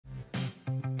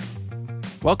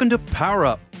Welcome to Power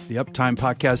Up, the Uptime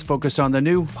podcast focused on the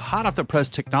new, hot off the press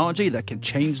technology that can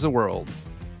change the world.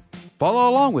 Follow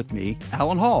along with me,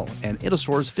 Alan Hall, and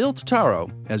Itosaur's Phil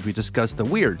Totaro as we discuss the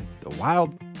weird, the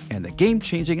wild, and the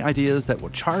game-changing ideas that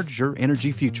will charge your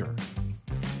energy future.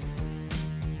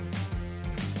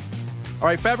 All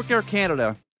right, Fabricare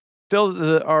Canada.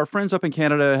 Phil, our friends up in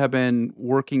Canada have been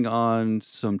working on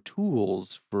some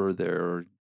tools for their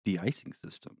de-icing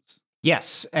systems.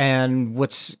 Yes, and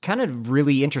what's kind of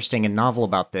really interesting and novel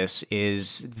about this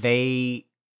is they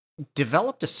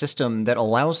developed a system that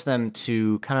allows them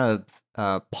to kind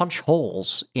of punch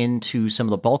holes into some of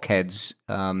the bulkheads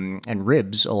and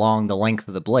ribs along the length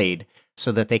of the blade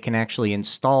so that they can actually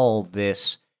install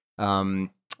this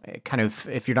kind of,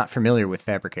 if you're not familiar with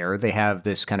Fabricare, they have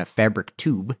this kind of fabric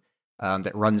tube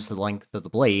that runs the length of the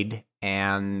blade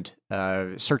and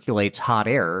circulates hot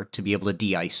air to be able to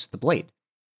de-ice the blade.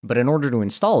 But in order to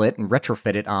install it and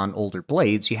retrofit it on older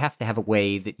blades, you have to have a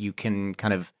way that you can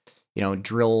kind of,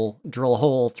 drill a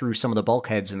hole through some of the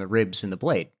bulkheads and the ribs in the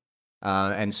blade.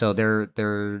 And so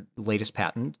their latest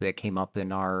patent that came up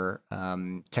in our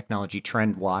technology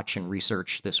trend watch and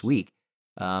research this week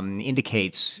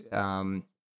indicates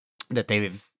that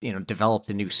they've developed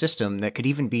a new system that could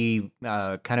even be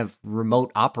kind of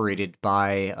remote operated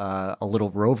by a little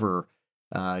rover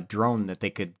drone that they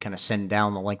could kind of send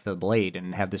down the length of the blade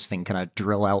and have this thing kind of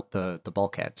drill out the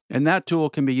bulkheads. And that tool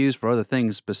can be used for other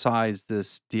things besides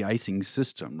this de-icing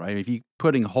system, right? If you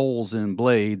putting holes in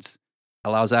blades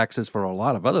allows access for a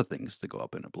lot of other things to go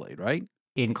up in a blade, right?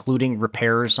 Including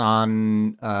repairs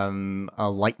on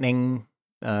a lightning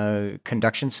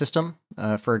conduction system,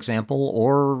 for example,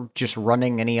 or just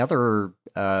running any other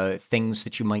things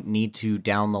that you might need to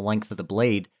down the length of the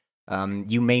blade.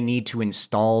 You may need to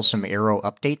install some aero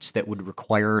updates that would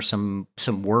require some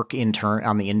work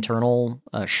on the internal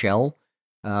shell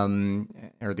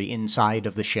or the inside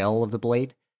of the shell of the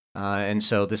blade, and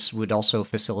so this would also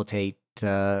facilitate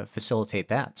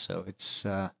that. So it's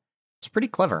pretty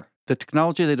clever. The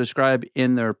technology they describe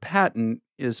in their patent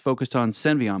is focused on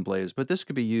Senvion blades, but this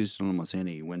could be used on almost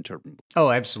any wind turbine. Oh,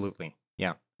 absolutely,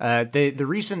 yeah. The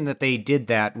reason that they did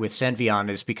that with Senvion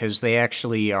is because they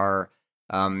actually are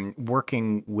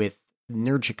working with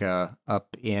Energica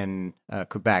up in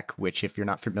Quebec, which, if you're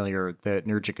not familiar, the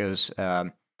Energica's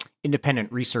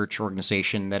independent research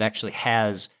organization that actually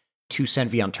has two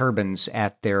Senvion turbines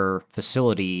at their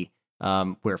facility,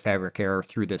 where Fabricare,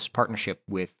 through this partnership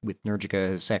with Energica,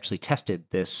 has actually tested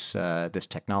this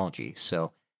technology.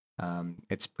 So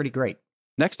it's pretty great.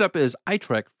 Next up is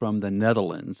Itre from the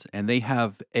Netherlands, and they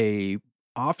have a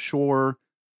offshore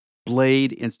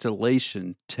blade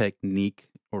installation technique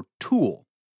or tool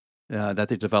that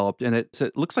they developed, and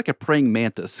it looks like a praying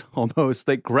mantis almost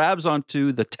that grabs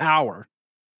onto the tower,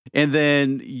 and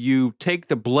then you take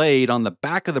the blade on the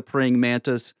back of the praying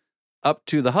mantis up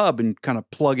to the hub and kind of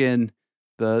plug in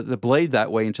the blade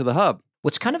that way into the hub.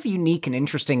 What's kind of unique and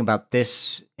interesting about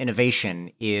this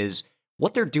innovation is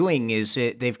what they're doing is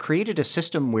they've created a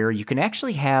system where you can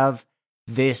actually have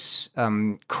this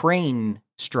crane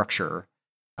structure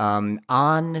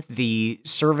on the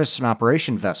service and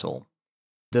operation vessel.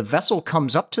 The vessel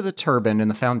comes up to the turbine and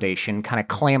the foundation, kind of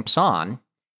clamps on,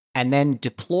 and then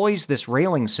deploys this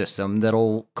railing system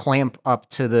that'll clamp up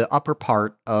to the upper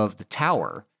part of the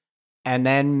tower. And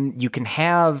then you can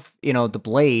have, the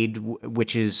blade,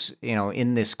 which is,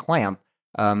 in this clamp,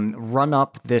 run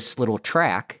up this little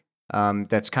track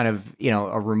that's kind of,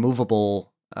 a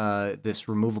removable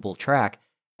track.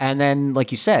 And then,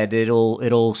 like you said,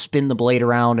 it'll spin the blade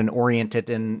around and orient it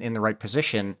in the right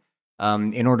position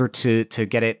in order to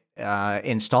get it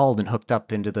installed and hooked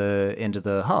up into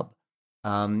the hub.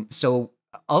 So,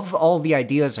 of all the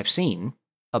ideas I've seen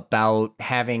about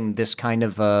having this kind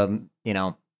of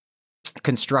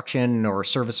construction or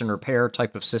service and repair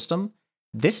type of system,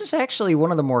 this is actually one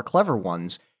of the more clever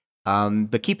ones.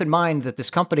 But keep in mind that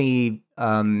this company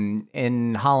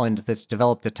in Holland that's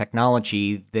developed the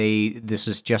technology, this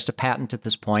is just a patent at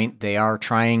this point. They are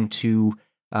trying to,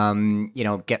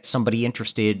 get somebody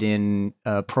interested in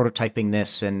prototyping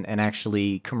this and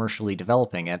actually commercially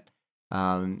developing it.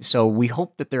 So we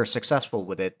hope that they're successful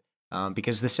with it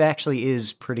because this actually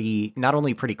is not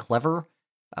only pretty clever,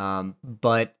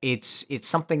 but it's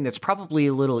something that's probably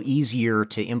a little easier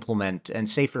to implement and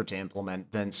safer to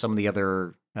implement than some of the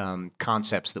other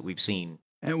concepts that we've seen.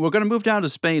 And we're going to move down to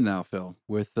Spain now, Phil,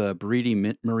 with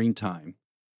Bariti Maritime.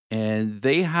 And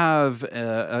they have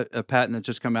a patent that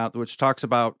just come out which talks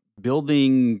about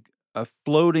building a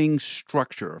floating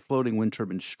structure, a floating wind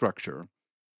turbine structure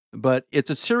but it's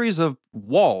a series of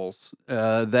walls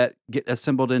that get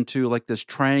assembled into like this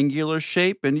triangular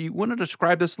shape. And you want to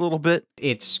describe this a little bit?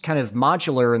 It's kind of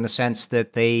modular in the sense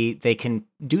that they can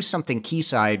do something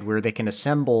quayside where they can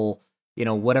assemble,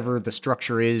 whatever the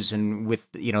structure is, and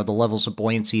with the levels of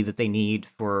buoyancy that they need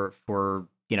for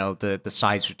the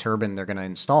size of turbine they're going to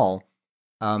install.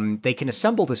 They can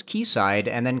assemble this quayside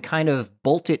and then kind of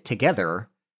bolt it together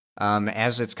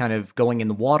as it's kind of going in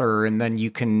the water, and then you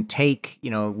can take,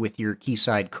 with your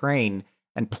quayside crane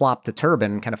and plop the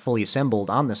turbine kind of fully assembled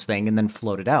on this thing and then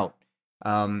float it out.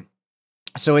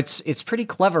 So it's pretty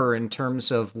clever in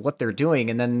terms of what they're doing,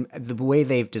 and then the way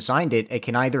they've designed it, it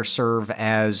can either serve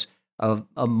as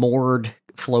a moored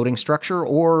floating structure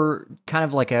or kind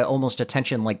of like almost a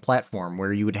tension-like platform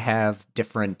where you would have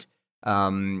different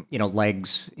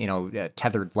legs,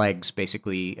 tethered legs,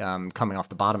 basically coming off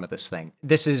the bottom of this thing.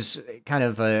 This is kind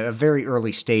of a very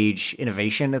early stage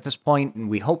innovation at this point, and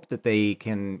we hope that they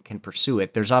can pursue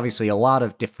it. There's obviously a lot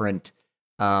of different,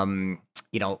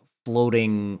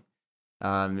 floating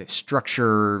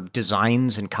structure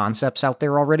designs and concepts out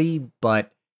there already,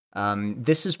 but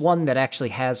this is one that actually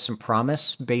has some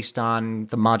promise based on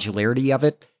the modularity of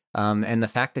it, and the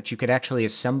fact that you could actually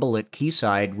assemble it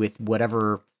quayside with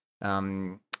whatever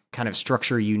kind of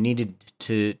structure you needed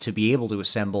to be able to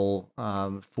assemble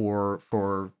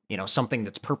for something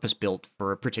that's purpose built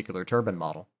for a particular turbine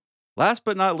model. Last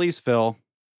but not least, Phil,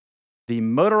 the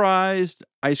motorized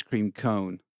ice cream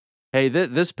cone. Hey,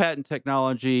 this patent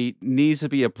technology needs to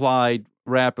be applied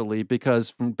rapidly because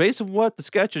from based on what the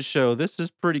sketches show, this is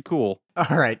pretty cool.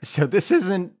 All right, so this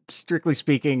isn't strictly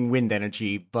speaking wind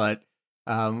energy, but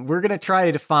we're going to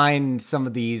try to find some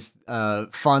of these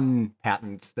fun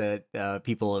patents that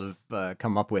people have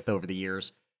come up with over the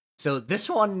years. So this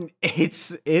one,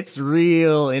 it's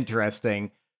real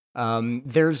interesting.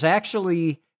 There's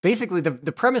actually, basically,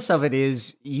 the premise of it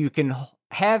is you can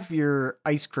have your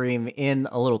ice cream in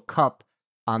a little cup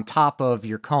on top of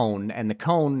your cone, and the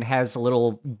cone has a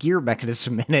little gear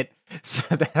mechanism in it.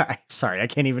 So that sorry, I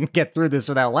can't even get through this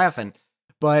without laughing.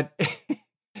 But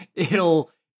it'll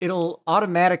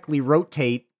automatically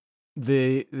rotate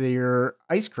your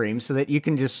ice cream so that you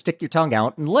can just stick your tongue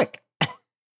out and lick,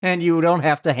 and you don't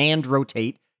have to hand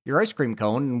rotate your ice cream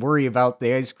cone and worry about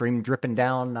the ice cream dripping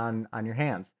down on your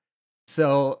hands.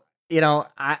 So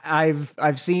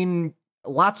I've seen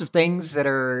lots of things that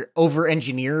are over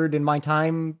engineered in my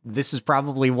time. This is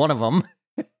probably one of them.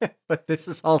 But this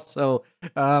is also,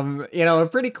 a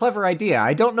pretty clever idea.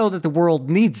 I don't know that the world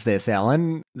needs this,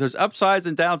 Alan. There's upsides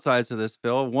and downsides to this,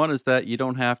 Phil. One is that you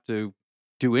don't have to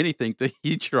do anything to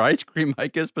heat your ice cream, I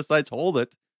guess, besides hold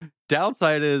it.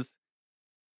 Downside is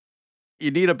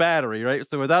you need a battery, right?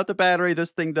 So without the battery,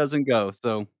 this thing doesn't go.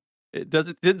 So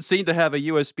didn't seem to have a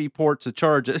USB port to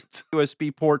charge it.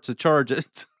 USB port to charge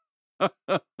it.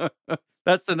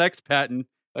 That's the next patent,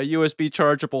 a USB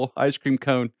chargeable ice cream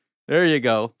cone. There you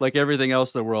go, like everything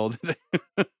else in the world.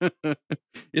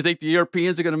 You think the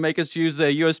Europeans are going to make us use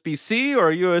a USB-C or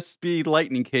a USB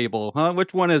lightning cable, huh?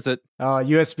 Which one is it?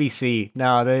 USB-C.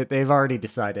 No, they've already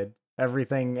decided.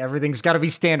 Everything's got to be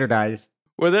standardized.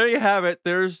 Well, there you have it.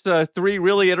 There's 3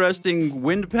 really interesting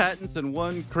wind patents and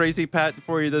 1 crazy patent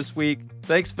for you this week.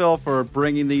 Thanks, Phil, for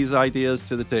bringing these ideas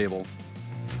to the table.